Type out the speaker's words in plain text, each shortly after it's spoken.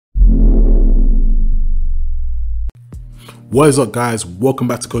What is up, guys? Welcome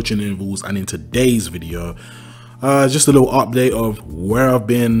back to Coaching Intervals, and in today's video, just a little update of where I've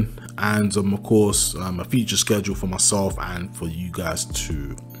been and of course a future schedule for myself and for you guys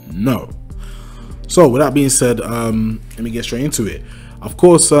to know. So with that being said, let me get straight into it. Of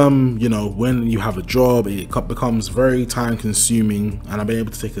course, you know, when you have a job, it becomes very time consuming, and I've been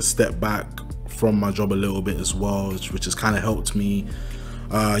able to take a step back from my job a little bit as well, which has kind of helped me,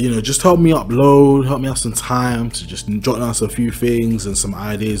 you know, just help me upload, help me have some time to just jot down a few things and some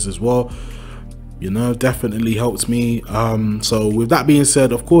ideas as well. You know, definitely helped me. So with that being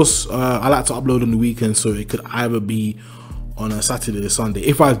said, of course, I like to upload on the weekend, so it could either be on a Saturday or Sunday.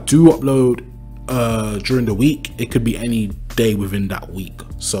 If I do upload during the week, it could be any day within that week.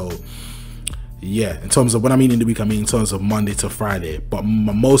 So yeah, in terms of when I mean in the week, I mean in terms of Monday to Friday, but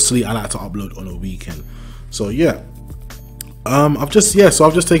mostly I like to upload on a weekend. So yeah, I've just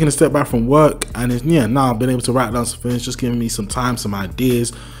taken a step back from work, and now I've been able to write down some things, just giving me some time, some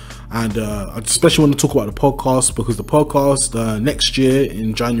ideas. And I especially want to talk about the podcast, because the podcast next year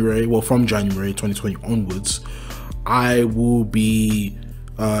in January, well, from January 2020 onwards, I will be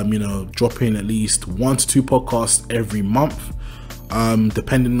you know, dropping at least 1 to 2 podcasts every month,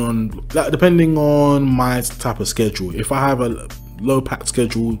 depending on my type of schedule. If I have a low packed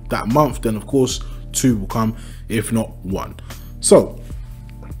schedule that month, then of course 2 will come, if not 1. So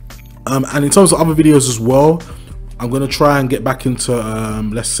and in terms of other videos as well, I'm gonna try and get back into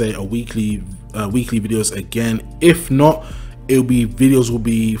let's say a weekly videos again. If not, videos will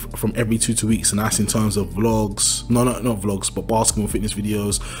be from every 2 weeks, and that's in terms of vlogs. Not vlogs, but basketball and fitness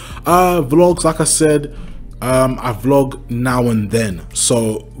videos. Vlogs, like I said, I vlog now and then,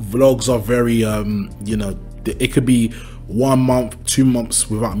 so vlogs are very you know, it could be 1 month, 2 months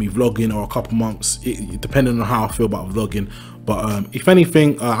without me vlogging, or a couple months, depending on how I feel about vlogging. But if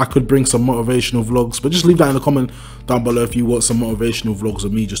anything, I could bring some motivational vlogs, but just leave that in the comment down below if you want some motivational vlogs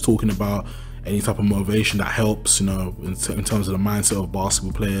of me just talking about any type of motivation that helps, you know, in terms of the mindset of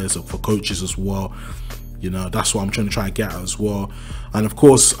basketball players, or for coaches as well. You know, that's what I'm trying to get at as well. And of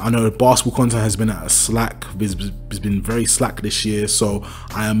course, I know basketball content has been at a slack. It's been very slack this year, so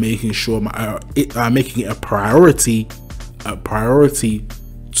I am making sure I'm making it a priority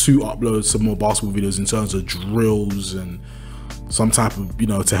to upload some more basketball videos in terms of drills and some type of, you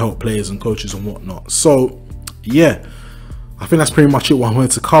know, to help players and coaches and whatnot. So yeah, I think that's pretty much it what I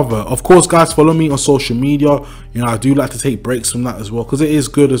wanted to cover. Of course, guys, follow me on social media. You know, I do like to take breaks from that as well, because it is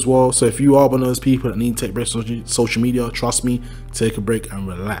good as well. So if you are one of those people that need to take breaks on social media, trust me, take a break and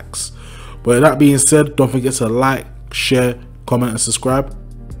relax. But with that being said, don't forget to like, share, comment and subscribe,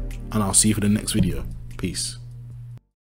 and I'll see you for the next video. Peace.